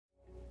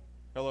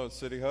Hello,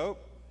 City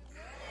Hope.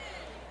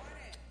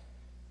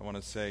 I want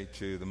to say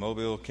to the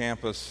Mobile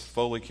campus,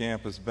 Foley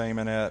campus, Bay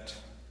Minette,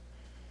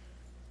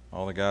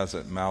 all the guys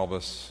at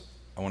Malbus,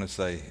 I want to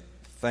say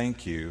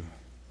thank you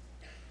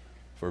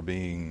for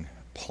being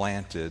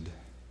planted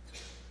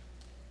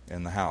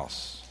in the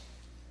house.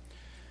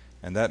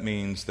 And that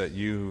means that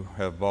you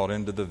have bought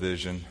into the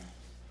vision.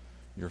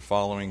 You're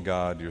following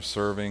God. You're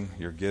serving.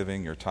 You're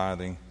giving. You're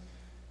tithing.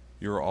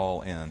 You're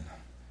all in.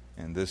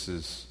 And this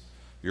is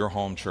your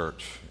home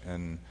church.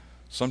 And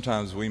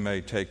sometimes we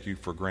may take you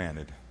for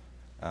granted.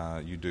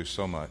 You do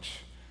so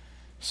much.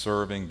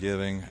 Serving,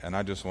 giving. And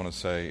I just want to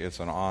say it's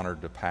an honor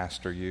to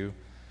pastor you.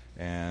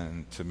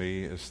 And to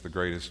me, it's the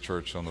greatest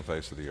church on the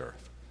face of the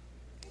earth.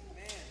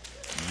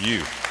 Amen.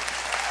 You.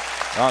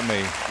 Not me.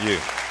 You.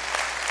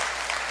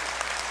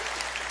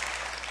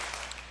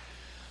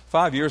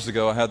 5 years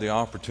ago, I had the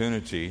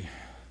opportunity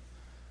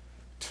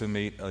to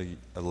meet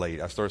a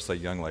lady. I started to say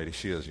young lady.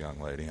 She is a young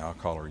lady. I'll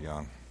call her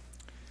young.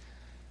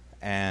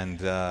 And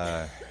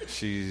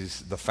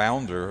she's the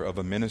founder of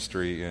a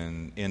ministry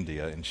in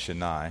India, in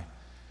Chennai.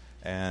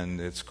 And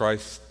it's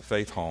Christ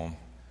Faith Home.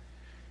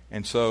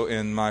 And so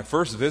in my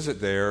first visit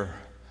there,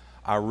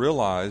 I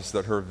realized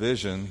that her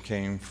vision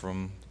came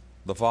from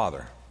the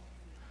Father.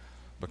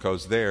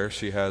 Because there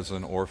she has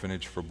an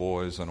orphanage for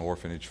boys, an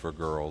orphanage for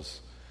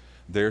girls.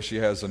 There she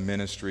has a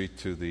ministry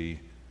to the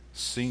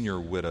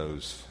senior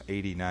widows,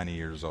 80, 90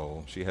 years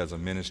old. She has a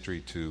ministry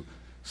to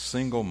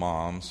single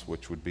moms,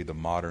 which would be the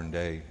modern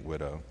day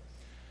widow.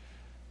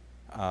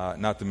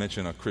 Not to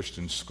mention a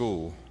Christian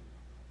school.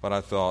 But I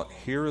thought,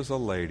 here is a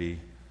lady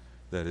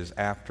that is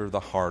after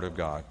the heart of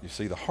God. You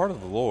see, the heart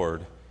of the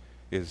Lord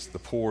is the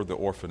poor, the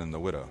orphan, and the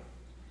widow.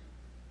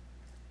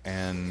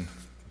 And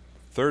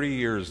 30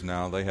 years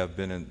now they have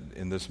been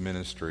in this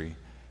ministry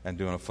and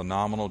doing a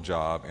phenomenal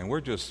job. And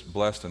we're just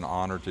blessed and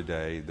honored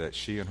today that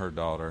she and her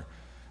daughter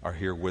are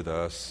here with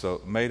us.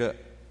 So Maida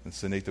and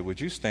Sunita,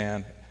 would you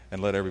stand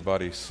and let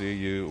everybody see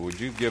you? Would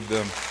you give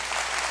them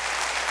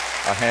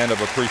a hand of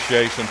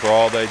appreciation for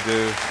all they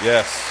do?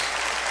 Yes.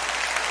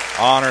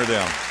 Honor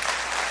them.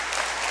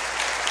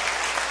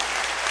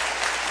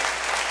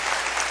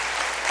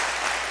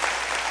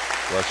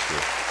 Bless you.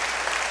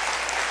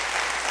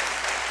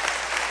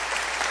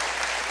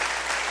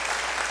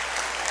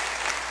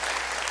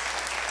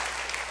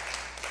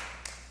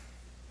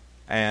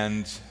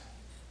 And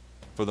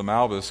for the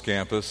Malbus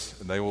campus,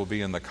 they will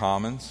be in the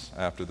Commons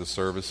after the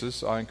services.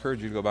 So I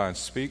encourage you to go by and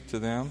speak to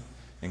them,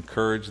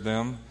 encourage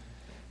them.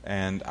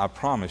 And I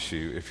promise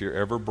you, if you're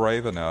ever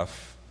brave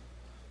enough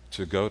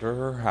to go to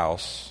her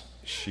house,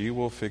 she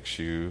will fix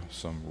you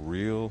some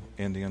real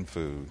Indian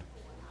food.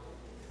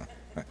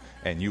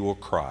 And you will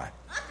cry.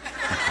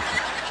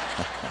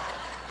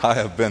 I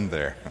have been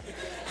there.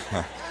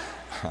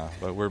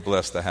 But we're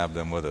blessed to have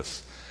them with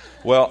us.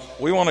 Well,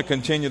 we want to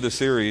continue the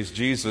series,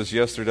 Jesus,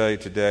 Yesterday,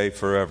 Today,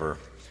 Forever.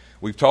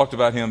 We've talked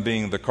about him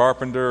being the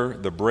carpenter,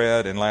 the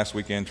bread, and last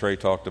weekend Trey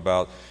talked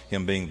about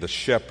him being the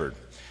shepherd.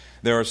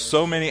 There are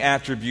so many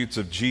attributes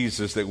of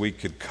Jesus that we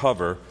could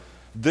cover.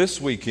 This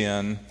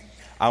weekend,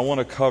 I want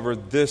to cover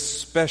this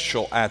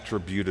special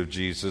attribute of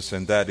Jesus,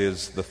 and that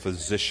is the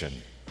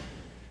physician.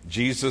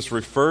 Jesus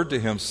referred to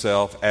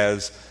himself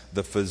as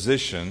the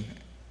physician.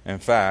 In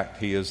fact,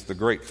 he is the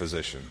great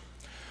physician.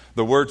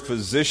 The word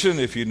physician,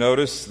 if you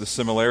notice the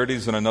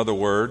similarities in another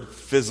word,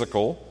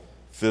 physical,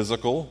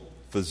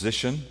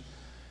 physician.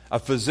 A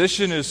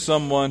physician is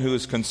someone who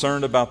is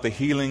concerned about the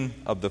healing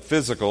of the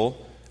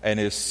physical and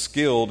is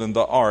skilled in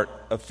the art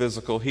of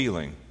physical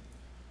healing.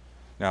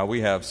 Now,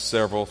 we have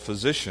several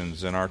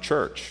physicians in our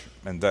church,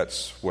 and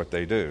that's what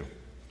they do.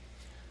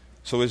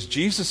 So is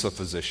Jesus a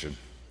physician?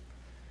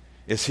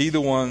 Is he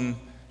the one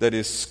that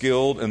is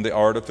skilled in the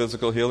art of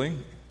physical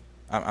healing?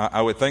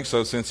 I would think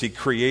so, since he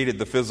created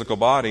the physical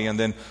body. And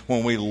then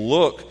when we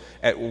look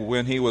at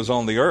when he was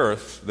on the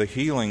earth, the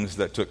healings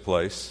that took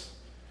place.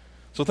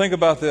 So think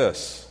about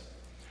this.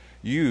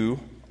 You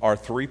are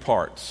three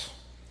parts.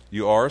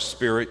 You are a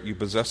spirit, you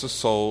possess a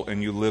soul,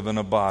 and you live in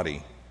a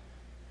body.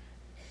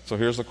 So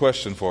here's a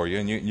question for you,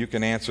 and you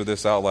can answer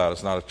this out loud.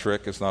 It's not a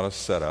trick, it's not a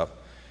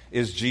setup.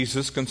 Is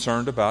Jesus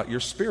concerned about your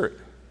spirit?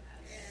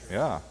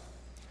 Yeah.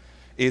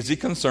 Is he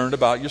concerned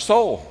about your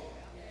soul?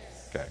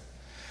 Okay.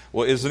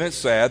 Well, isn't it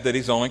sad that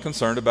he's only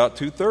concerned about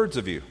 2/3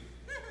 of you?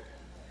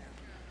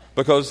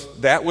 Because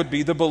that would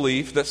be the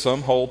belief that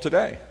some hold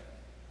today.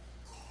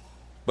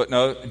 But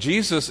no,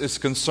 Jesus is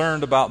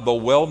concerned about the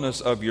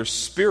wellness of your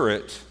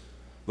spirit,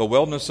 the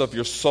wellness of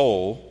your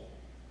soul,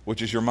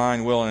 which is your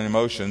mind, will, and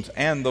emotions,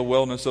 and the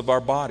wellness of our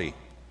body.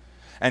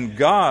 And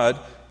God,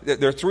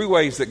 there are three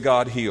ways that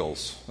God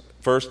heals.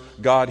 First,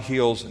 God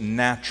heals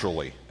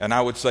naturally. And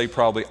I would say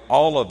probably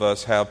all of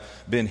us have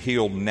been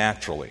healed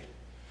naturally.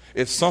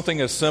 It's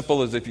something as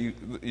simple as if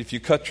you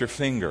cut your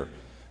finger,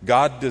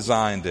 God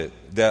designed it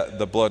that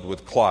the blood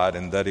would clot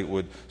and that it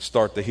would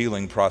start the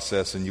healing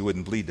process and you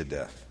wouldn't bleed to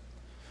death.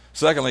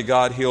 Secondly,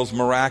 God heals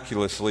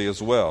miraculously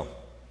as well.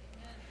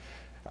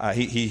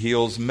 He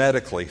heals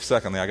medically.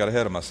 Secondly, I got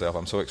ahead of myself.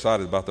 I'm so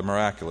excited about the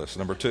miraculous.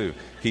 Number 2,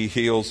 he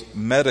heals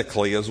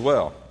medically as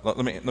well.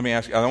 Let me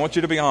ask you, I want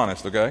you to be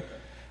honest, okay?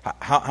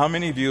 How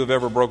many of you have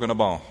ever broken a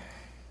bone?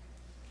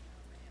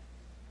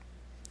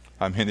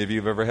 How many of you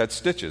have ever had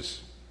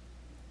stitches?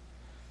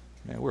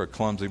 Man, we're a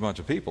clumsy bunch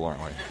of people,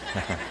 aren't we?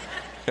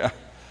 Yeah.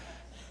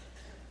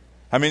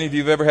 How many of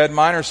you have ever had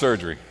minor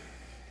surgery?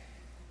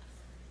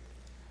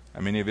 How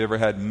many of you ever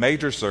had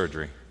major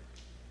surgery?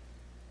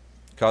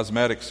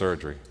 Cosmetic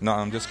surgery? No,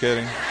 I'm just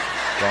kidding.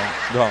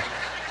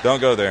 Don't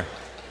go there.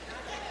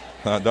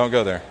 Don't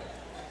go there.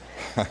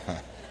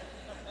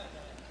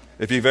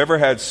 If you've ever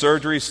had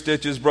surgery,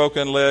 stitches,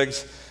 broken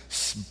legs,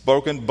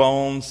 broken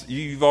bones,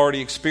 you've already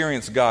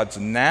experienced God's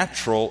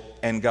natural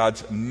and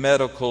God's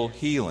medical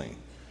healing.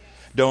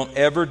 Don't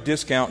ever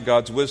discount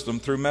God's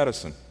wisdom through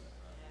medicine.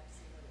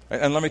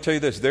 And let me tell you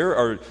this, there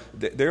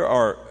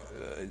are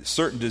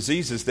certain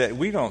diseases that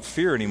we don't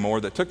fear anymore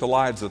that took the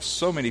lives of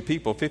so many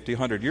people 50,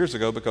 100 years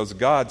ago because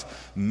God's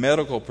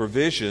medical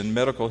provision,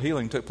 medical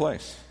healing took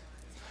place.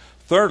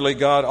 Thirdly,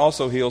 God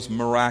also heals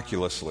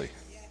miraculously.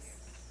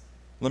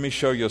 Let me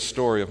show you a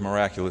story of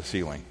miraculous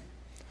healing.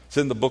 It's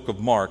in the book of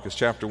Mark, it's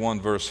chapter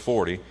 1, verse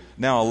 40.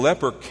 Now a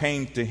leper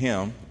came to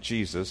him,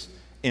 Jesus,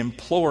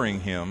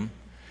 imploring him,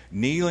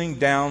 kneeling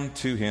down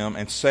to him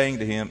and saying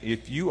to him,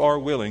 "If you are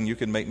willing, you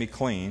can make me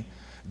clean."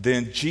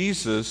 Then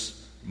Jesus,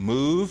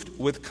 moved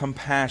with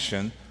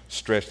compassion,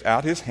 stretched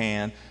out his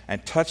hand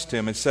and touched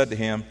him and said to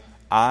him,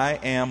 "I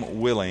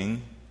am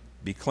willing,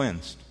 be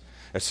cleansed."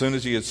 As soon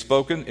as he had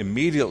spoken,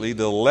 immediately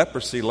the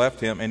leprosy left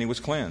him and he was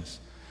cleansed.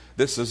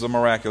 This is a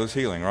miraculous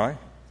healing, right?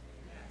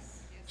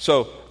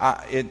 So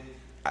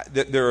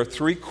there are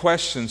 3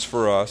 questions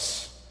for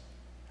us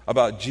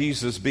about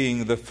Jesus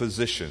being the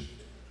physician.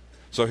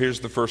 So here's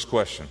the first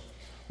question.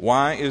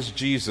 Why is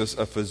Jesus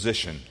a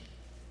physician?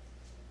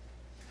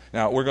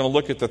 Now, we're going to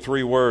look at the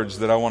 3 words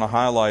that I want to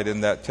highlight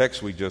in that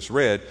text we just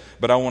read,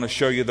 but I want to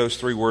show you those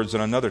 3 words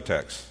in another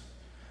text.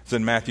 It's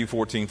in Matthew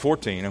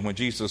 14:14. And when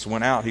Jesus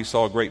went out, he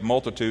saw a great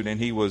multitude, and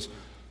he was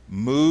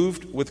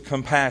moved with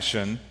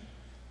compassion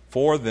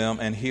for them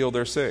and healed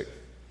their sick.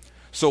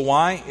 So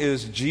why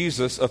is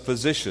Jesus a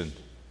physician?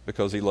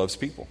 Because he loves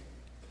people.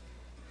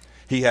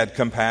 He had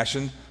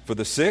compassion for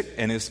the sick,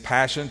 and his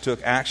passion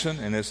took action,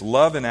 and his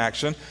love in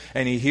action,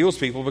 and he heals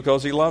people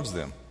because he loves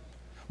them.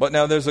 But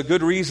now there's a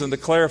good reason to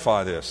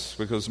clarify this,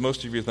 because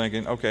most of you are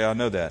thinking, okay, I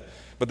know that.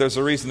 But there's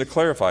a reason to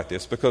clarify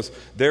this, because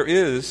there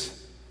is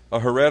a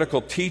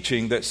heretical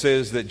teaching that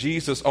says that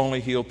Jesus only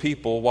healed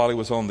people while he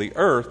was on the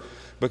earth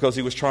because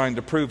he was trying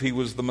to prove he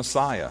was the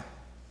Messiah.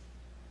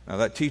 Now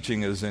that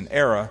teaching is in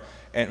error,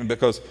 and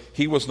because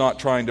he was not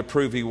trying to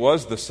prove he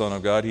was the Son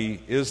of God,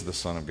 he is the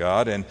Son of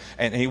God, and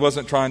he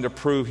wasn't trying to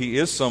prove he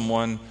is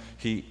someone,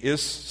 he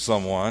is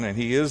someone, and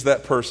he is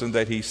that person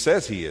that he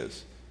says he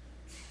is.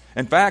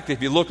 In fact,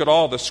 if you look at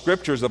all the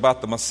scriptures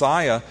about the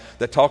Messiah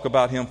that talk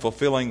about him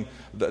fulfilling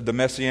the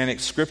messianic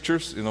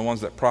scriptures, the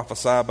ones that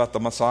prophesy about the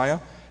Messiah,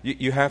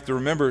 you have to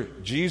remember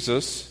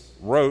Jesus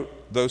wrote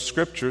those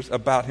scriptures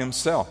about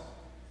himself.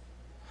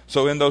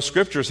 So in those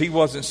scriptures, he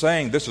wasn't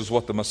saying this is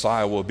what the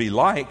Messiah will be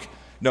like.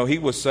 No, he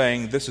was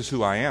saying this is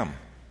who I am.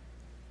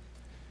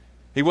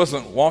 He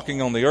wasn't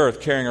walking on the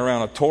earth carrying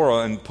around a Torah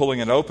and pulling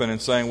it open and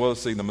saying, well,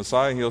 see, the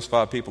Messiah heals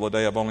 5 people a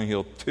day. I've only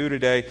healed 2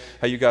 today.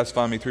 Hey, you guys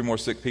find me 3 more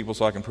sick people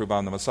so I can prove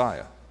I'm the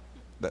Messiah.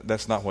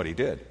 That's not what he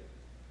did.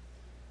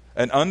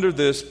 And under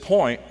this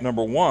point,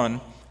 number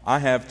 1, I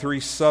have 3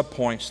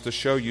 subpoints to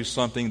show you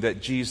something that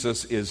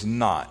Jesus is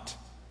not.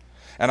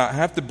 And I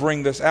have to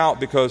bring this out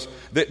because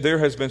there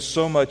has been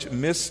so much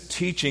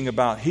misteaching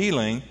about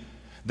healing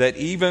that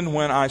even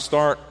when I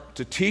start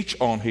to teach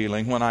on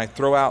healing, when I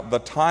throw out the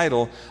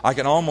title, I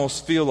can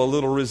almost feel a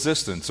little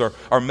resistance,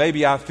 or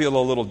maybe I feel a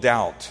little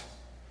doubt.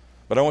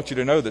 But I want you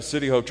to know that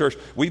City Hope Church,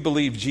 we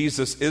believe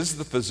Jesus is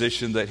the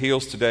physician that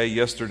heals today,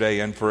 yesterday,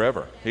 and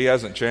forever. He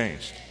hasn't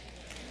changed.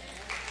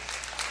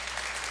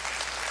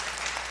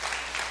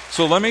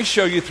 So let me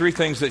show you 3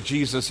 things that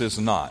Jesus is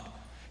not.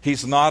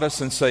 He's not a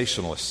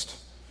sensationalist.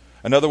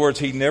 In other words,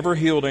 he never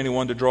healed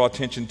anyone to draw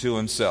attention to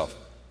himself.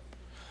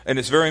 And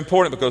it's very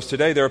important because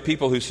today there are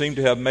people who seem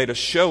to have made a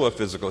show of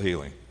physical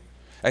healing.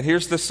 And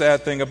here's the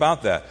sad thing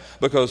about that.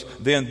 Because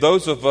then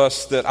those of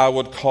us that I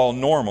would call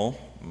normal,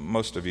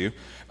 most of you,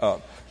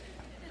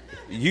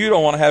 you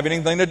don't want to have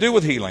anything to do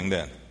with healing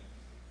then.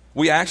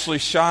 We actually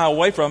shy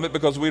away from it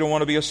because we don't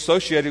want to be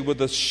associated with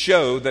the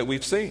show that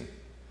we've seen.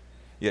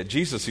 Yet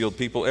Jesus healed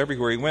people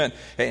everywhere he went,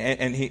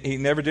 and he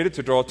never did it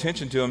to draw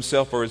attention to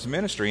himself or his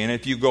ministry. And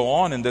if you go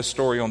on in this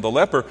story on the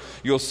leper,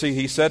 you'll see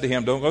he said to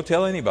him, don't go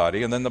tell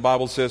anybody. And then the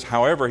Bible says,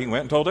 however, he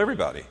went and told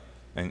everybody.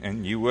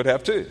 And you would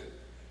have too.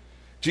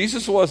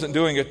 Jesus wasn't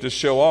doing it to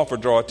show off or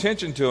draw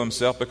attention to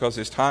himself because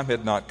his time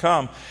had not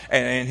come,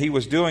 and he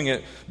was doing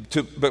it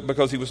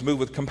because he was moved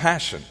with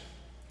compassion.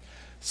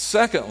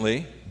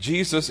 Secondly,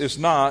 Jesus is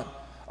not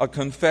a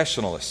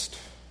confessionalist.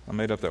 I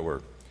made up that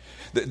word.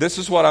 This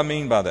is what I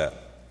mean by that.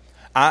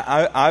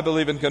 I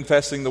believe in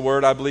confessing the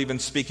word. I believe in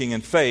speaking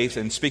in faith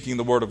and speaking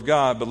the word of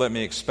God, but let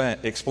me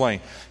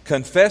explain.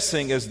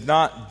 Confessing is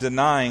not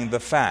denying the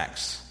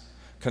facts.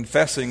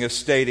 Confessing is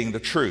stating the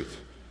truth.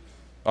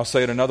 I'll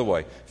say it another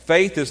way.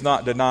 Faith is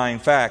not denying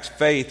facts.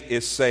 Faith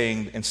is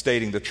saying and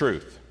stating the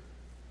truth.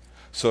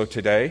 So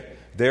today,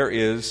 there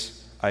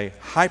is a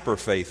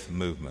hyper-faith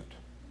movement.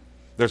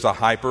 There's a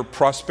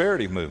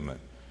hyper-prosperity movement.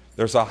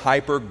 There's a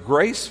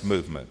hyper-grace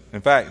movement. In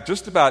fact,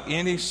 just about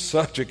any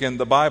subject in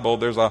the Bible,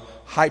 there's a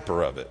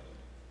hyper of it.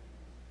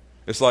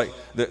 It's like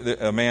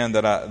a man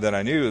that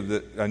I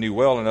knew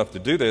well enough to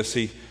do this.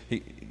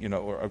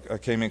 I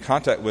came in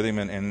contact with him,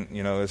 and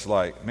it's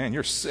like, man,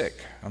 you're sick.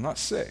 I'm not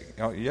sick.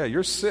 Oh, yeah,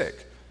 you're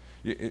sick.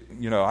 I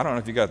don't know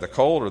if you got the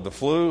cold or the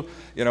flu.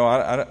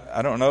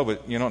 I don't know,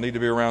 but you don't need to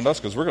be around us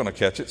because we're going to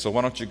catch it. So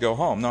why don't you go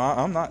home? No,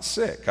 I'm not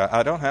sick.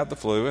 I don't have the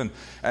flu, and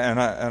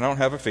I don't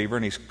have a fever.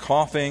 And he's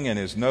coughing, and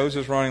his nose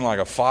is running like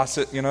a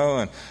faucet. And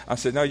I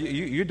said, no,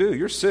 you do.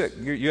 You're sick.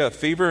 You have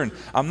fever, and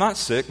I'm not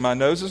sick. My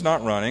nose is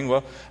not running.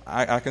 Well,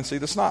 I can see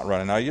the snot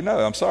running. Now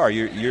I'm sorry.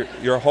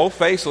 Your whole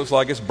face looks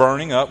like it's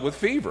burning up with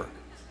fever.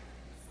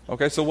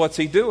 Okay, so what's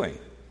he doing?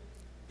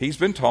 He's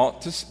been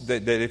taught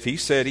that if he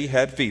said he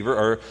had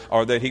fever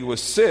or that he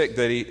was sick,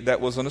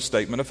 that wasn't a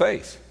statement of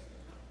faith.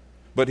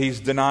 But he's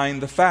denying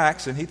the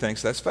facts, and he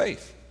thinks that's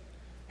faith.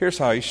 Here's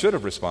how he should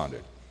have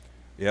responded.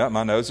 Yeah,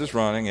 my nose is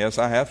running. Yes,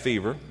 I have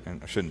fever,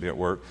 and I shouldn't be at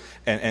work.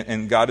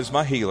 And God is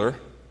my healer.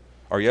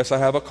 Or yes, I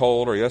have a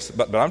cold. Or yes,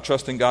 but I'm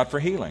trusting God for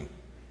healing.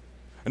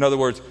 In other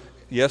words,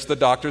 yes, the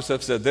doctors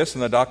have said this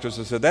and the doctors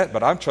have said that,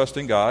 but I'm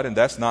trusting God, and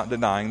that's not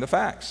denying the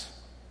facts.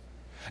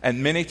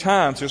 And many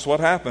times, here's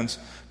what happens.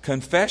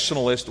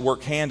 Confessionalists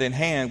work hand in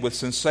hand with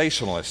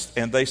sensationalists,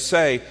 and they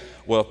say,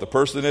 well, if the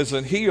person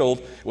isn't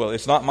healed, well,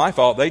 it's not my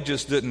fault. They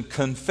just didn't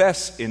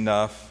confess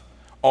enough,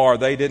 or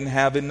they didn't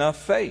have enough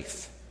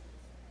faith.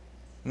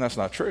 And that's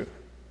not true.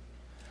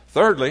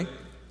 Thirdly,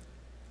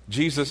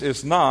 Jesus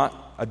is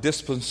not a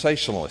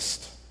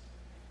dispensationalist.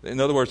 In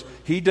other words,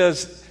 he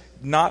does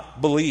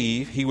not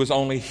believe he was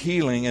only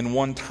healing in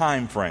one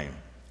time frame.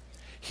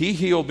 He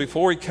healed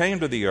before he came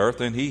to the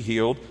earth, and he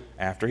healed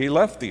after he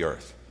left the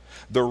earth.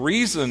 The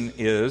reason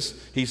is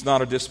he's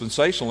not a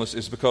dispensationalist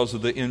is because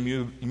of the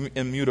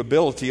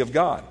immutability of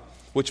God,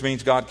 which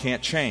means God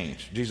can't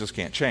change. Jesus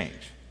can't change.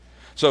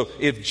 So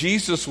if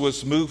Jesus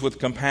was moved with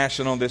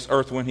compassion on this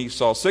earth when he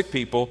saw sick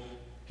people,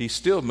 he's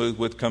still moved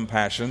with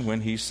compassion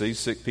when he sees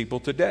sick people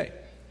today.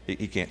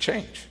 He can't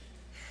change.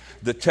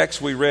 The text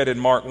we read in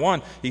Mark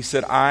 1, he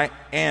said, I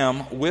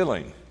am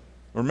willing.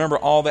 Remember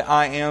all the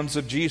I ams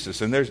of Jesus.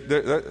 And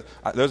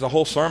there's a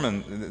whole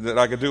sermon that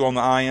I could do on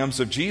the I ams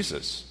of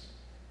Jesus.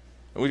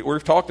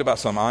 We've talked about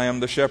some. I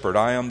am the shepherd.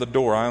 I am the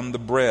door. I am the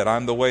bread. I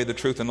am the way, the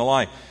truth, and the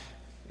life.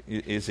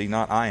 Is he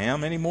not I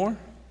am anymore?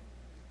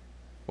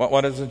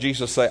 Why doesn't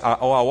Jesus say,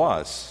 I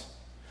was?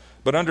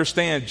 But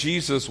understand,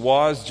 Jesus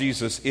was,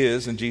 Jesus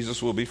is, and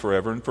Jesus will be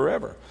forever and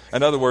forever.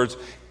 In other words,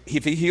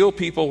 if he healed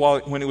people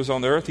when he was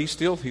on the earth, he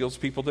still heals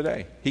people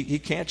today. He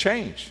can't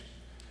change.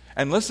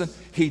 And listen,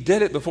 he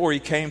did it before he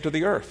came to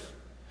the earth.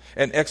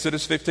 In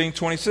Exodus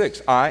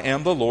 15:26, I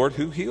am the Lord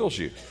who heals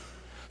you.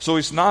 So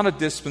he's not a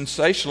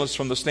dispensationalist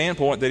from the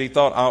standpoint that he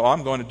thought,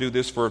 I'm going to do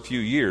this for a few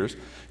years.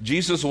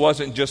 Jesus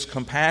wasn't just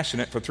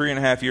compassionate for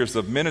 3.5 years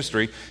of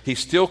ministry. He's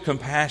still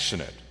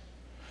compassionate.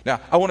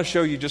 Now, I want to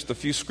show you just a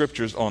few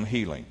scriptures on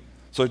healing.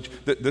 So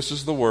this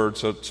is the word,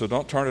 so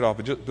don't turn it off,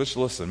 but just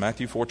listen.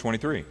 Matthew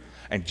 4:23.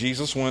 And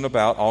Jesus went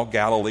about all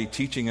Galilee,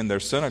 teaching in their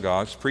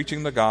synagogues,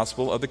 preaching the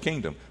gospel of the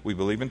kingdom. We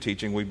believe in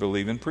teaching, we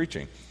believe in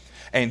preaching.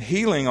 And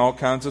healing all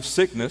kinds of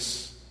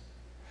sickness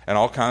and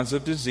all kinds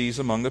of disease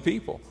among the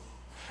people.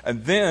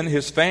 And then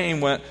his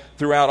fame went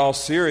throughout all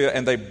Syria,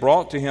 and they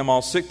brought to him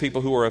all sick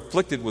people who were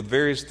afflicted with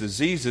various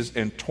diseases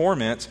and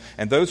torments,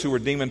 and those who were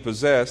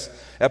demon-possessed,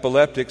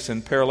 epileptics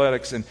and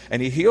paralytics,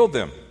 and he healed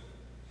them.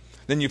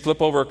 Then you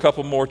flip over a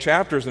couple more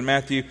chapters in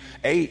Matthew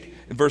 8,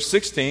 in verse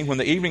 16, when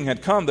the evening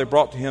had come, they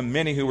brought to him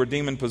many who were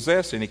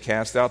demon-possessed, and he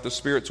cast out the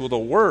spirits with a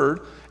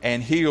word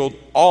and healed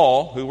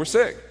all who were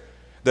sick,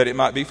 that it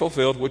might be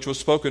fulfilled, which was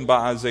spoken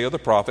by Isaiah the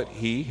prophet,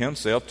 he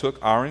himself took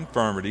our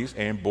infirmities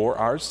and bore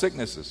our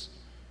sicknesses.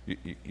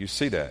 You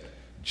see that?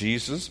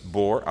 Jesus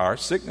bore our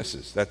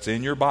sicknesses. That's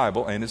in your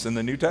Bible, and it's in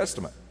the New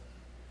Testament.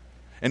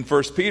 In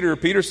 1 Peter,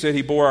 Peter said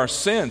he bore our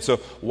sins. So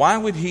why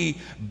would he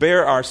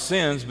bear our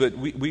sins, but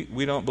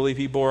we don't believe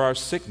he bore our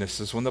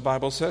sicknesses when the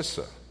Bible says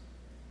so?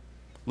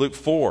 Luke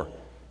 4,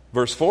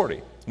 verse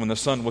 40. When the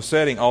sun was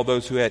setting, all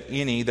those who had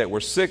any that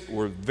were sick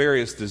with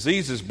various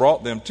diseases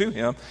brought them to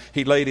him.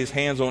 He laid his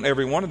hands on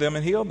every one of them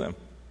and healed them.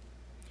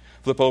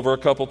 Flip over a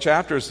couple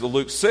chapters to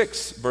Luke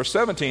 6, verse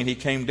 17. He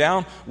came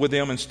down with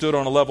them and stood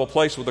on a level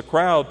place with a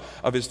crowd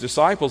of his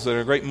disciples and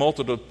a great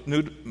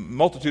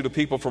multitude of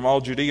people from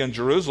all Judea and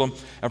Jerusalem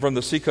and from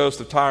the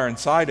seacoast of Tyre and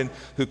Sidon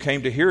who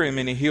came to hear him,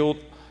 and he healed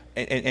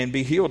and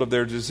be healed of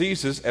their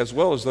diseases, as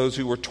well as those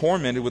who were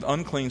tormented with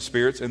unclean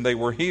spirits, and they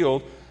were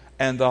healed.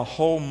 And the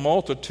whole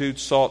multitude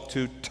sought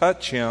to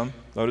touch him.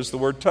 Notice the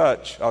word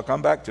touch. I'll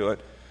come back to it.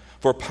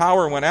 For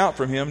power went out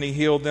from him, and he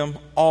healed them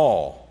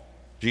all.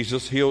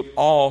 Jesus healed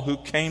all who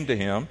came to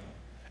him,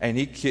 and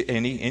he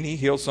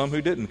healed some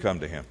who didn't come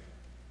to him.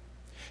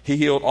 He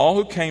healed all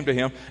who came to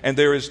him, and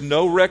there is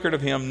no record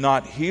of him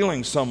not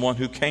healing someone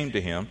who came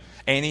to him,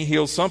 and he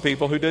healed some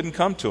people who didn't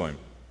come to him.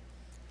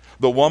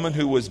 The woman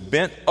who was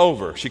bent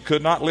over, she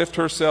could not lift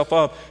herself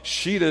up.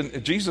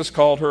 Jesus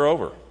called her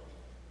over.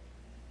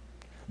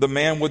 The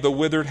man with the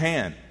withered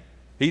hand,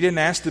 he didn't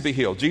ask to be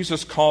healed.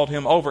 Jesus called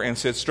him over and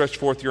said, stretch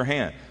forth your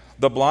hand.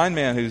 The blind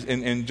man who's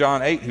in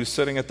John 8, who's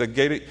sitting at the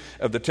gate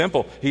of the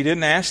temple, he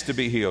didn't ask to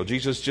be healed.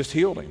 Jesus just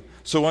healed him.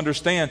 So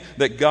understand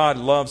that God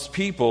loves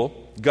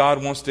people.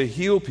 God wants to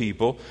heal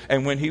people.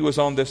 And when he was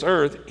on this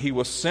earth, he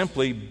was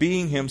simply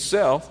being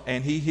himself,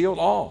 and he healed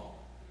all.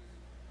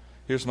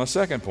 Here's my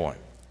second point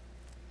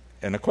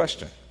and a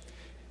question.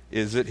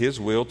 Is it his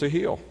will to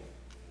heal?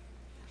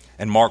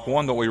 In Mark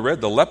 1 that we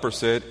read, the leper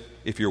said,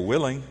 if you're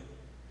willing.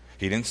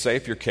 He didn't say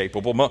if you're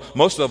capable.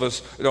 Most of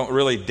us don't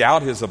really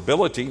doubt his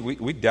ability.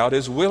 We doubt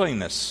his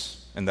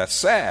willingness. And that's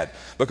sad,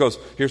 because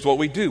here's what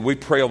we do. We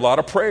pray a lot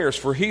of prayers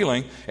for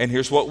healing, and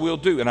here's what we'll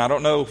do. And I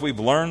don't know if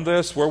we've learned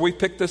this, where we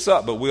picked this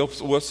up, but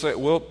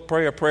we'll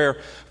pray a prayer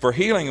for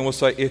healing, and we'll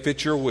say, if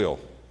it's your will.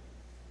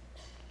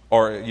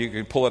 Or you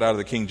can pull it out of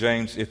the King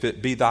James, if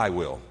it be thy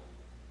will.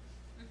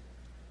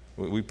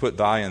 We put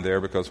thy in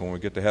there because when we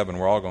get to heaven,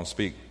 we're all going to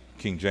speak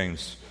King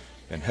James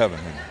in heaven.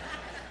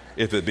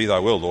 If it be thy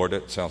will, Lord.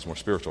 That sounds more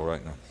spiritual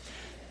right now.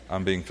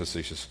 I'm being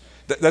facetious.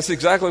 That's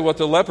exactly what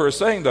the leper is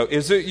saying, though.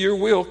 Is it your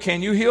will?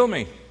 Can you heal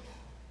me?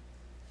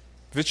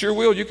 If it's your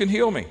will, you can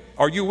heal me.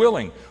 Are you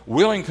willing?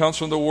 Willing comes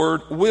from the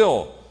word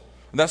will.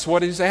 That's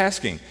what he's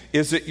asking.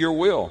 Is it your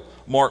will?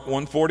 Mark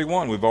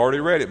 1:41, we've already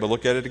read it, but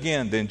look at it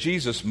again. Then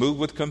Jesus, moved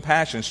with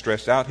compassion,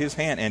 stretched out his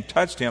hand and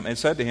touched him and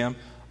said to him,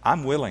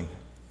 I'm willing.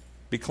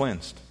 Be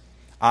cleansed.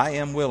 I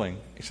am willing.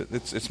 He said,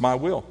 it's my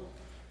will.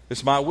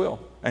 It's my will.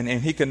 And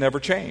he can never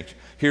change.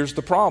 Here's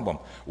the problem.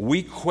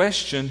 We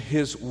question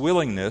his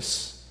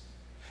willingness.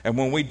 And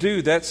when we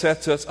do, that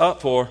sets us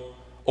up for,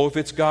 if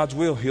it's God's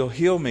will, he'll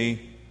heal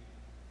me.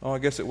 I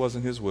guess it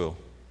wasn't his will.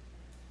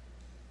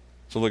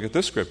 So look at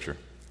this scripture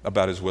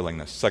about his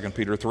willingness. 2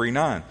 Peter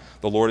 3:9.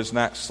 The Lord is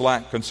not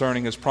slack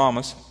concerning his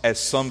promise, as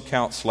some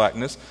count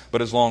slackness,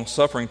 but is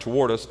long-suffering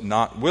toward us,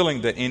 not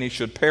willing that any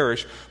should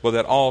perish, but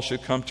that all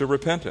should come to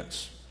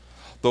repentance.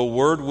 The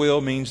word will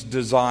means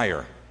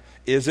desire.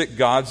 Is it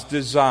God's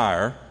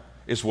desire,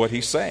 is what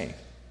he's saying.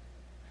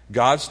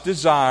 God's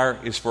desire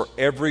is for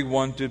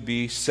everyone to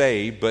be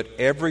saved, but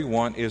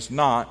everyone is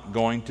not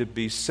going to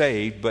be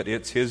saved, but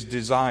it's his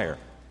desire.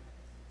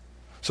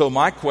 So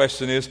my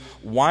question is,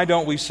 why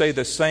don't we say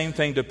the same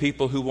thing to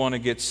people who want to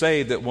get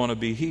saved that want to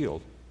be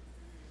healed?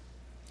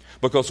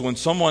 Because when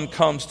someone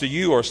comes to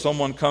you or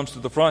someone comes to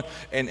the front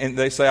and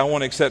they say, I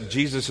want to accept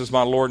Jesus as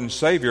my Lord and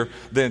Savior,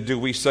 then do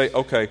we say,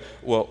 okay,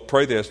 well,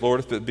 pray this, Lord,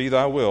 if it be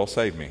thy will,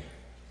 save me.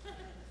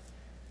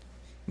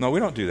 No, we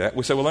don't do that.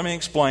 We say, well, let me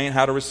explain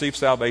how to receive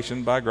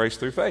salvation by grace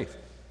through faith.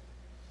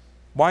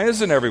 Why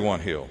isn't everyone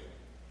healed?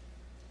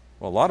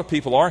 Well, a lot of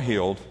people are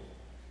healed,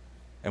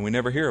 and we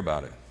never hear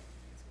about it.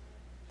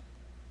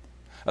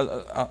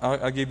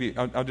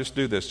 I'll just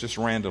do this, just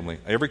randomly.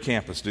 Every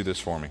campus, do this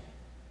for me.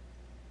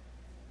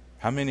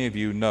 How many of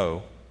you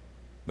know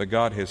that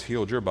God has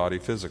healed your body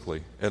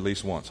physically at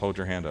least once? Hold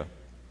your hand up.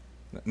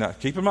 Now,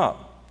 keep them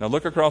up. Now,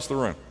 look across the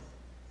room.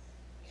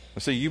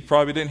 See, you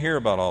probably didn't hear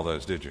about all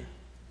those, did you?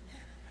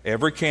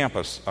 Every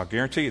campus, I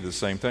guarantee you the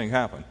same thing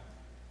happened.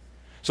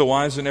 So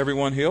why isn't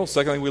everyone healed?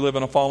 Secondly, we live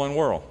in a fallen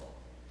world.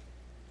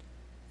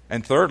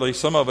 And thirdly,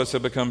 some of us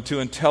have become too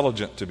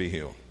intelligent to be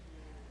healed.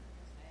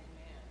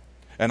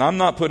 And I'm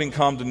not putting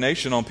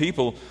condemnation on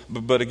people,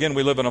 but again,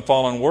 we live in a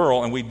fallen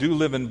world, and we do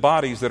live in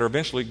bodies that are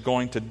eventually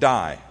going to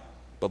die.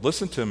 But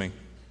listen to me.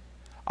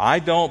 I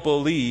don't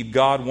believe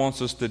God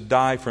wants us to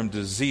die from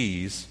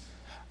disease.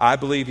 I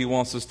believe he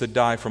wants us to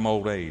die from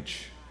old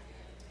age.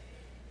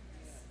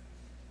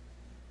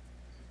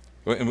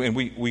 And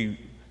we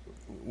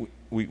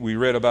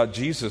read about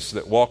Jesus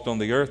that walked on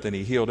the earth and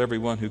he healed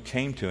everyone who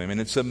came to him.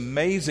 And it's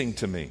amazing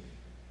to me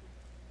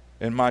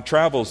in my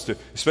travels,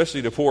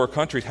 especially to poorer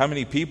countries, how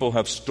many people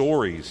have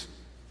stories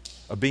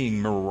of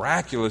being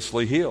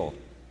miraculously healed.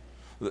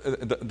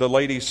 The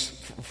ladies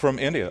from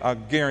India, I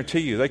guarantee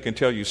you, they can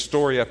tell you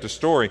story after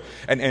story.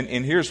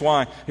 And here's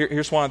why.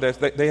 Here's why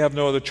they have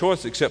no other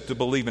choice except to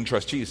believe and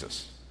trust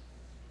Jesus.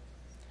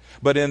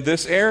 But in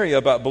this area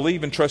about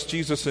believe and trust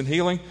Jesus and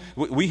healing,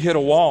 we hit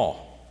a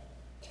wall.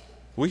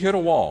 We hit a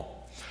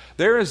wall.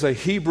 There is a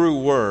Hebrew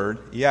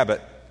word, yabbat.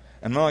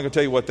 I'm not going to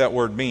tell you what that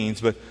word means,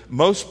 but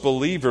most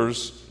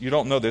believers, you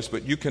don't know this,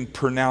 but you can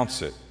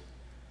pronounce it.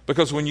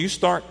 Because when you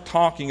start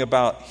talking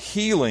about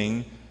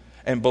healing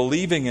and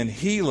believing in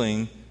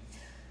healing,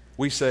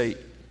 we say,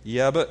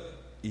 yeah, but,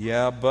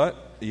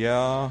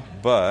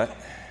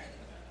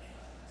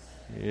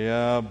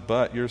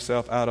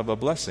 yourself out of a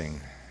blessing.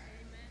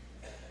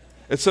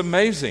 It's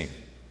amazing.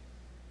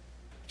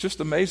 Just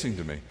amazing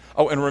to me.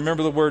 Oh, and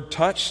remember the word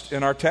touched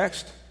in our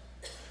text?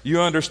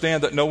 You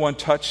understand that no one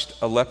touched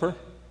a leper?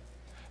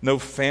 no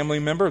family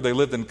member. They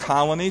lived in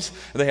colonies.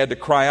 They had to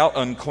cry out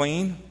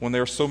unclean when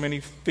they're so many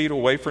feet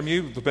away from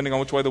you, depending on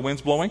which way the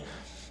wind's blowing.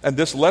 And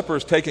this leper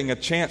is taking a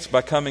chance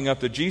by coming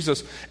up to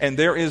Jesus. And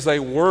there is a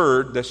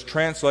word that's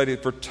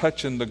translated for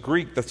touch in the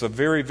Greek that's a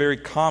very, very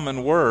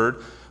common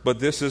word, but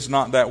this is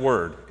not that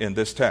word in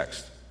this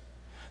text.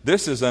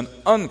 This is an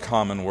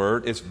uncommon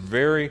word. It's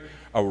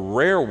a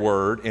rare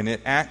word, and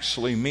it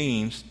actually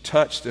means,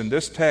 touched in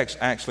this text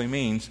actually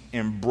means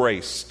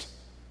embraced,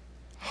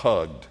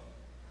 hugged.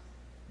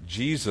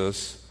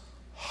 Jesus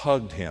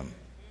hugged him.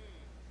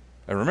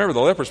 And remember,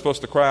 the leper is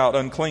supposed to cry out,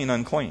 unclean,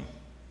 unclean.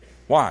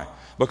 Why?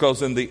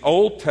 Because in the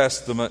Old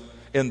Testament,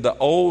 in the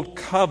Old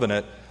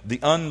Covenant, the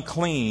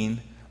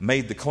unclean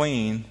made the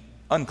clean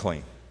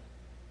unclean.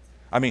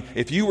 I mean,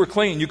 if you were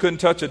clean, you couldn't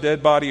touch a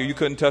dead body or you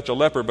couldn't touch a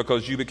leper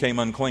because you became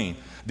unclean.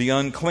 The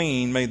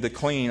unclean made the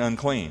clean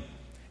unclean.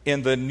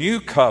 In the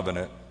New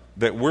Covenant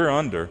that we're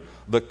under,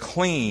 the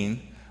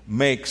clean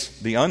makes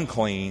the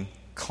unclean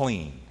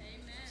clean.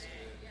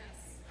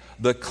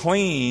 The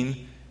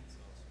clean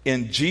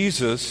in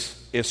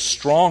Jesus is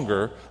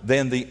stronger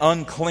than the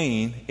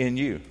unclean in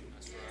you.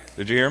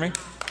 Did you hear me?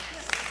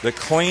 The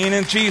clean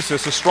in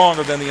Jesus is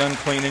stronger than the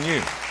unclean in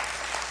you.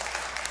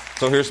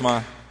 So here's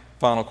my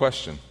final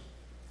question.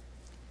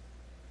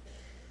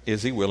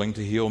 Is he willing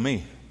to heal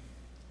me?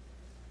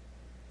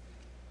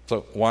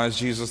 So why is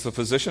Jesus the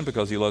physician?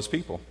 Because he loves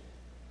people.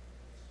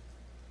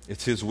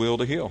 It's his will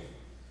to heal.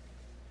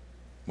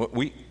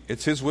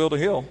 It's his will to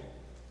heal.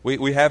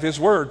 We have his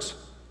words.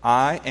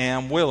 I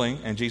am willing,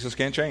 and Jesus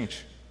can't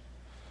change.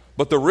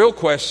 But the real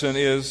question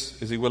is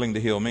he willing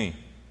to heal me?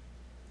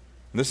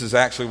 And this is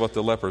actually what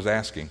the leper is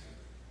asking.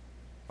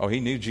 Oh, he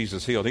knew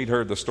Jesus healed. He'd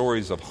heard the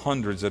stories of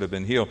hundreds that have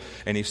been healed.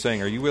 And he's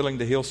saying, are you willing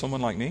to heal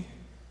someone like me?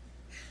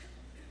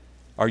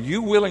 Are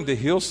you willing to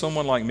heal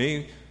someone like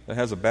me that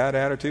has a bad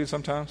attitude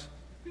sometimes?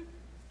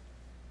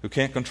 Who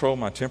can't control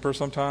my temper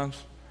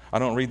sometimes? I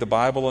don't read the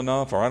Bible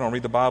enough, or I don't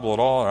read the Bible at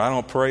all, or I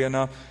don't pray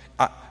enough.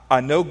 I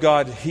know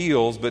God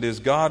heals, but is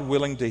God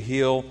willing to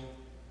heal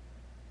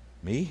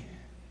me?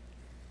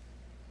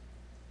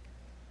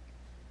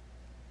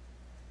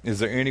 Is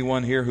there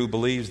anyone here who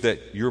believes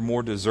that you're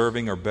more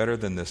deserving or better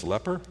than this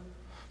leper?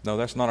 No,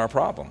 that's not our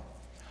problem.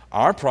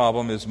 Our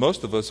problem is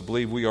most of us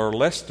believe we are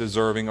less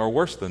deserving or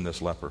worse than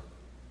this leper.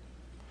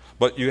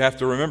 But you have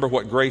to remember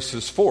what grace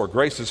is for.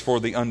 Grace is for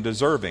the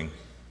undeserving.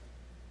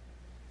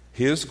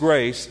 His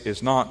grace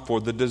is not for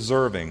the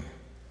deserving.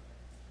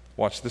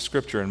 Watch the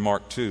scripture in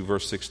Mark 2,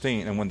 verse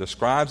 16. And when the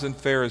scribes and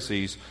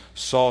Pharisees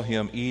saw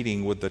him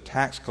eating with the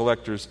tax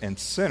collectors and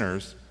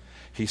sinners,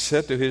 he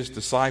said to his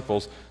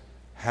disciples,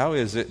 how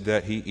is it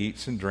that he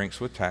eats and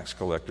drinks with tax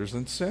collectors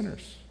and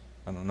sinners?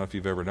 I don't know if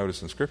you've ever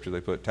noticed in scripture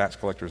they put tax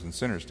collectors and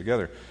sinners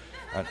together.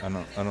 I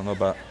don't know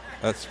about,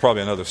 that's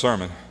probably another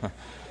sermon.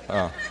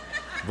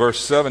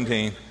 Verse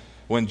 17,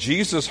 when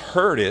Jesus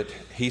heard it,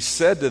 he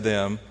said to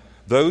them,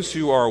 those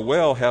who are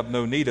well have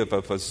no need of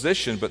a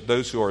physician, but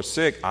those who are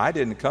sick. I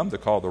didn't come to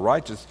call the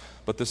righteous,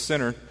 but the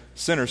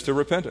sinners to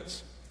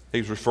repentance.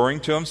 He's referring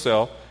to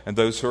himself and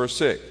those who are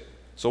sick.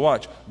 So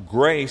watch.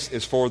 Grace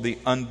is for the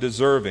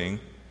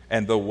undeserving,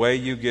 and the way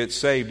you get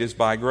saved is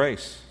by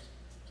grace.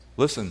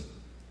 Listen,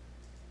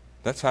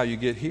 that's how you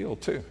get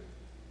healed too.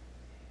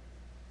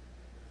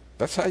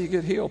 That's how you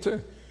get healed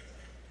too.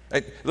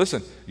 Hey,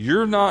 listen,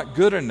 you're not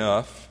good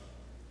enough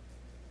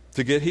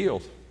to get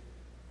healed.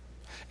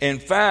 In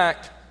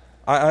fact,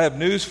 I have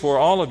news for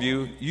all of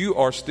you. You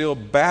are still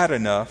bad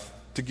enough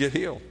to get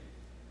healed.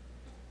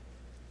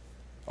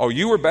 Oh,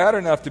 you were bad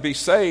enough to be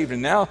saved,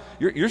 and now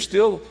you're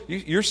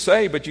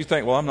saved, but you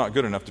think, well, I'm not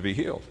good enough to be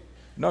healed.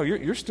 No,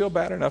 you're still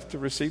bad enough to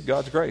receive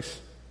God's grace.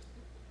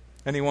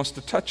 And he wants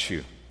to touch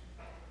you.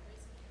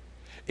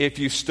 If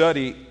you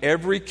study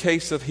every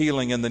case of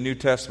healing in the New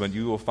Testament,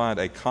 you will find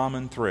a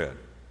common thread.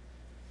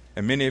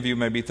 And many of you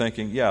may be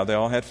thinking, yeah, they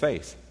all had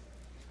faith.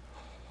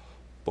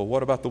 But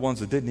what about the ones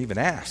that didn't even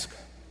ask?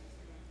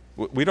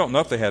 We don't know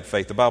if they had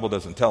faith. The Bible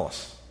doesn't tell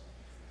us.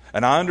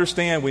 And I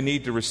understand we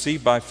need to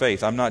receive by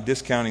faith. I'm not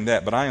discounting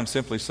that, but I am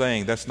simply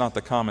saying that's not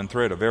the common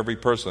thread of every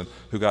person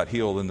who got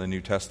healed in the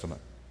New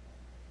Testament.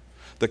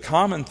 The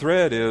common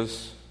thread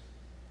is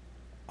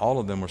all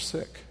of them were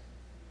sick.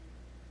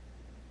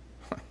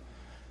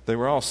 They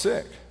were all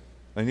sick.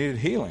 They needed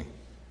healing.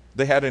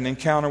 They had an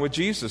encounter with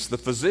Jesus, the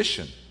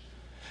physician.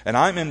 And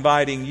I'm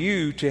inviting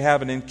you to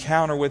have an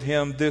encounter with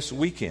him this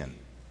weekend.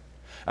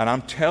 And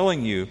I'm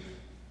telling you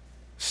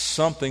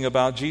something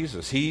about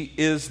Jesus. He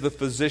is the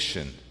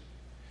physician.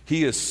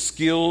 He is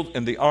skilled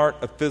in the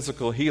art of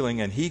physical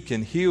healing, and he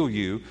can heal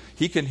you.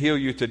 He can heal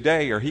you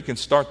today, or he can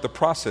start the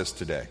process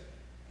today.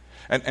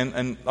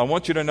 And I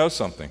want you to know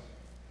something.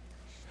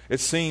 It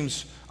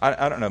seems,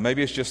 I don't know,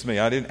 maybe it's just me.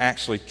 I didn't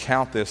actually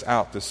count this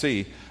out to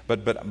see,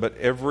 but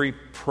every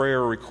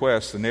prayer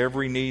request and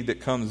every need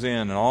that comes in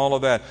and all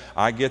of that,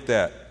 I get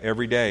that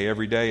every day.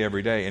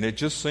 And it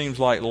just seems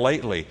like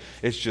lately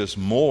it's just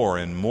more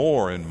and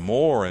more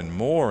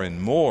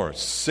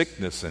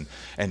sickness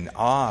and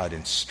odd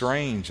and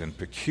strange and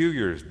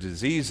peculiar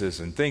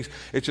diseases and things.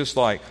 It's just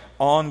like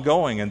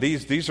ongoing. And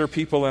these are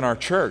people in our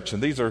church,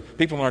 and these are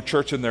people in our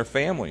church and their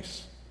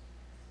families.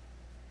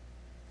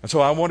 And so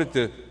I wanted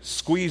to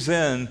squeeze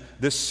in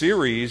this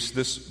series,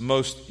 this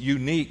most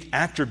unique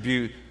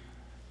attribute,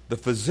 the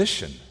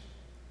physician.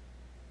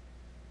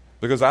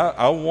 Because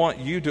I want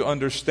you to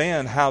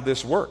understand how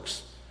this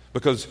works.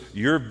 Because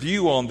your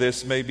view on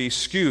this may be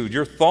skewed.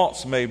 Your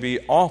thoughts may be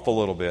off a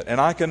little bit.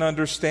 And I can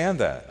understand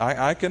that.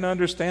 I can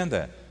understand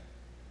that.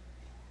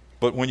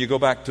 But when you go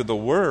back to the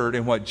Word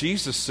and what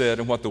Jesus said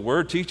and what the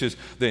Word teaches,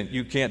 then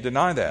you can't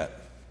deny that.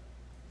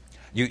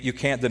 You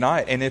can't deny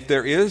it. And if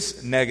there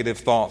is negative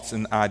thoughts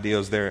and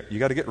ideas there, you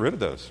got to get rid of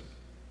those.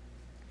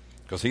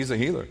 Because He's a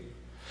healer.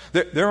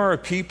 There are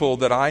people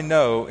that I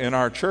know in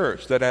our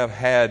church that have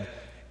had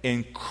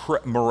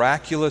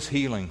miraculous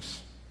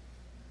healings.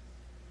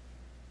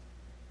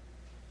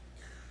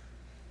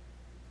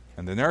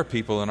 And then there are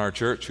people in our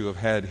church who have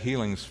had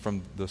healings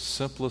from the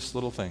simplest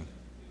little thing.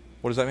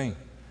 What does that mean?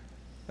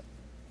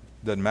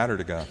 It doesn't matter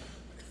to God.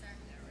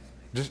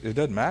 It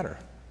doesn't matter.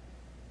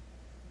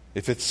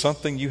 If it's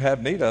something you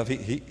have need of,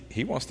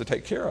 he wants to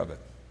take care of it.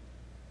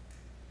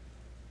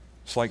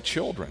 It's like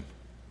children.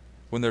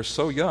 When they're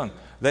so young,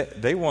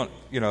 they want,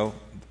 of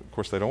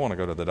course they don't want to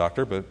go to the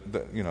doctor, but,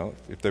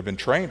 if they've been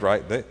trained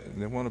right,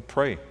 they want to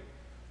pray.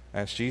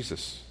 Ask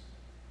Jesus.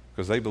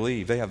 Because they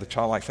believe, they have the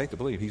childlike faith to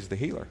believe He's the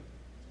healer.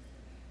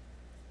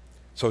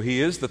 So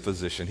He is the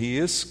physician. He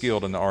is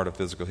skilled in the art of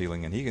physical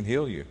healing, and He can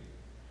heal you.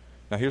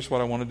 Now here's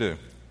what I want to do.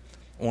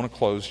 I want to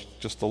close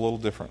just a little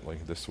differently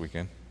this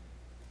weekend.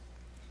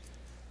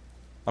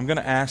 I'm going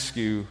to ask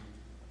you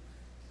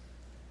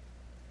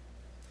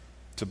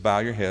to bow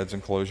your heads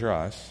and close your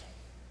eyes.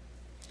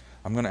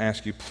 I'm going to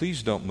ask you,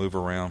 please don't move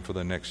around for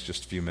the next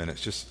just few minutes.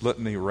 Just let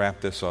me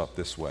wrap this up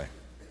this way.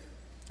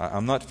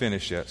 I'm not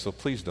finished yet, so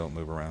please don't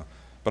move around.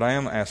 But I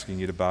am asking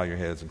you to bow your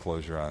heads and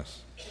close your eyes.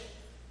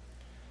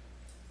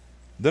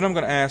 Then I'm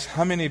going to ask,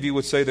 how many of you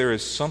would say there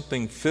is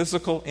something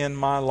physical in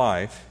my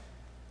life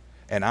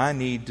and I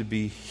need to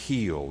be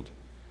healed?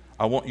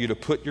 I want you to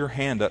put your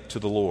hand up to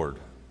the Lord.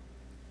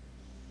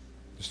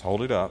 Just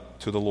hold it up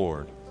to the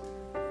Lord.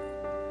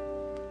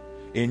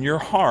 In your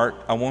heart,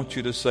 I want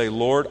you to say,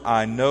 Lord,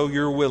 I know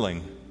You're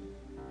willing,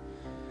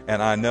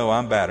 and I know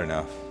I'm bad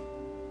enough.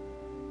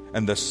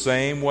 And the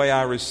same way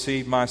I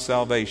received my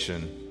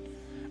salvation,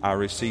 I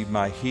receive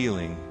my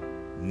healing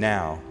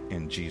now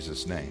in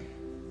Jesus' name.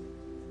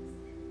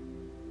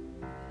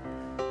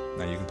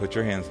 Now you can put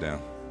your hands down.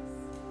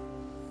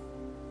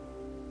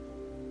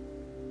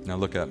 Now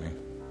look at me.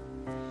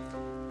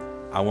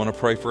 I want to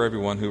pray for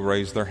everyone who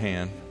raised their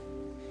hand.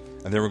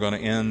 And then we're going to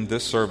end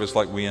this service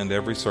like we end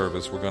every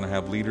service. We're going to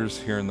have leaders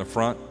here in the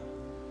front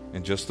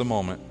in just a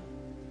moment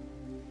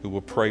who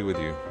will pray with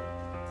you,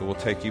 who will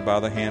take you by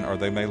the hand, or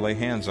they may lay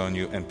hands on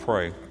you and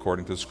pray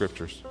according to the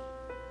Scriptures.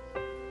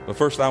 But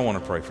first, I want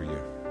to pray for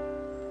you.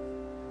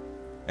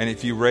 And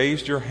if you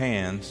raised your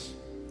hands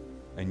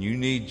and you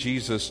need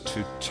Jesus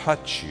to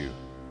touch you,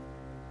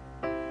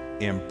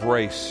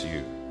 embrace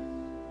you,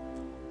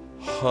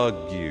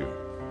 hug you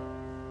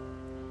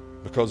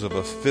because of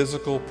a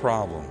physical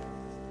problem,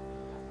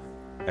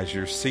 as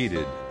you're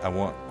seated, I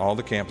want all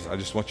the campus, I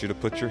just want you to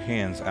put your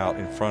hands out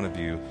in front of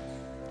you,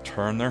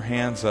 turn their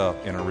hands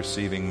up in a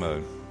receiving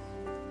mode.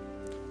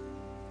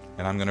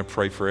 And I'm going to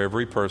pray for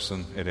every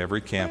person at every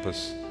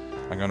campus.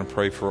 I'm going to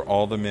pray for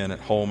all the men at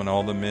home and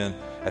all the men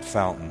at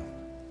Fountain.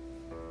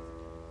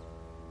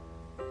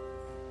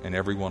 And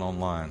everyone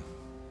online.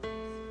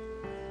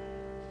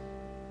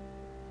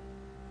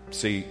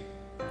 See,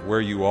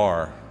 where you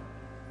are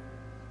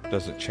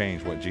doesn't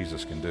change what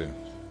Jesus can do.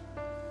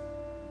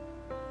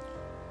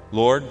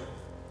 Lord,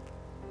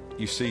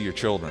 You see Your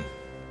children,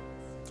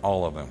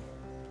 all of them.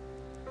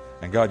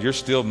 And God, You're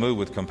still moved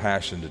with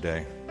compassion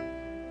today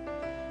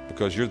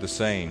because You're the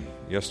same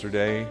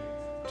yesterday,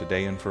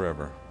 today, and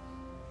forever.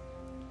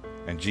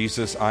 And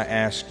Jesus, I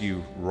ask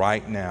You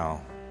right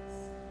now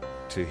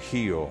to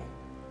heal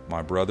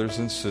my brothers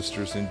and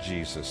sisters in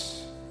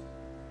Jesus.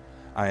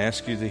 I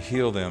ask You to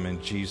heal them in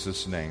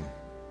Jesus' name.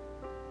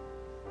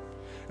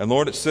 And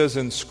Lord, it says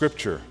in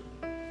Scripture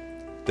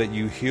that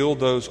You heal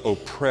those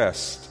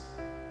oppressed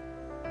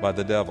by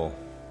the devil.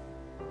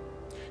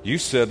 You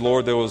said,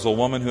 Lord, there was a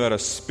woman who had a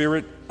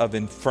spirit of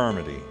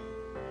infirmity.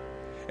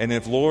 And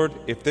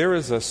if there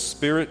is a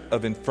spirit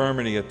of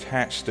infirmity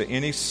attached to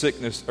any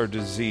sickness or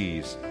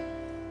disease,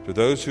 to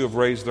those who have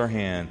raised their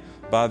hand,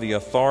 by the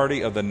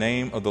authority of the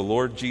name of the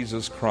Lord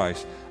Jesus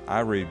Christ, I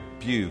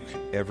rebuke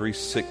every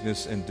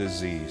sickness and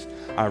disease.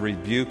 I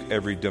rebuke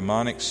every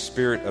demonic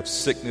spirit of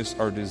sickness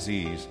or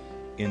disease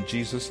in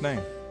Jesus'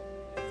 name.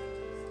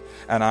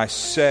 And I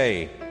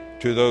say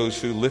to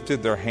those who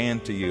lifted their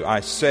hand to You, I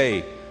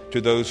say To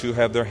those who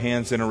have their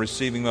hands in a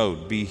receiving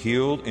mode, be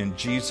healed in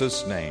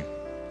Jesus' name.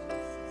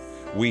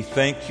 We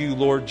thank you,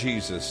 Lord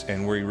Jesus,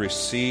 and we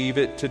receive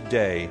it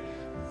today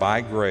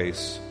by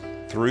grace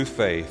through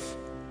faith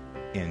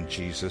in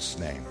Jesus'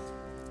 name.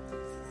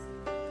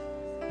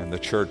 And the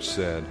church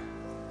said,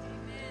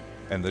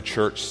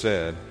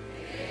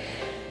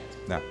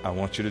 now I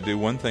want you to do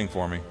one thing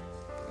for me,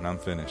 and I'm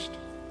finished.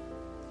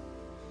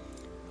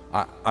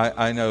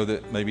 I know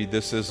that maybe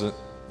this isn't,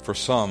 for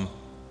some,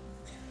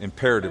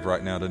 imperative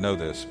right now to know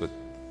this, but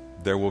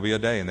there will be a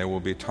day and there will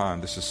be a time.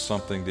 This is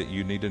something that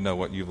you need to know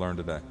what you've learned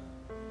today,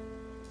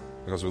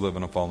 because we live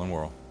in a fallen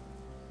world.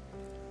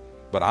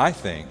 But I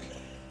think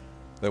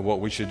that what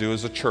we should do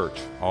as a church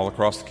all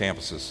across the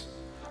campuses,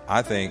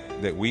 I think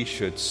that we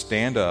should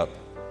stand up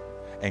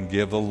and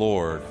give the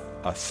Lord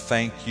a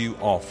thank you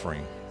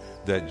offering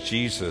that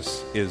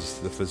Jesus is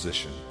the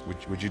physician.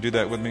 Would you do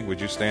that with me? Would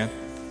you stand?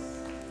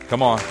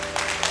 Come on.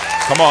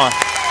 Come on.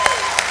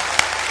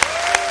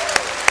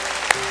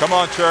 Come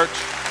on, church.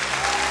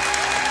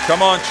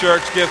 Come on,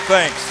 church. Give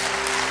thanks.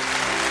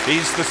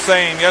 He's the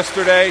same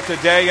yesterday,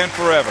 today, and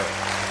forever.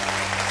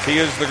 He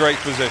is the great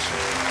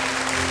physician.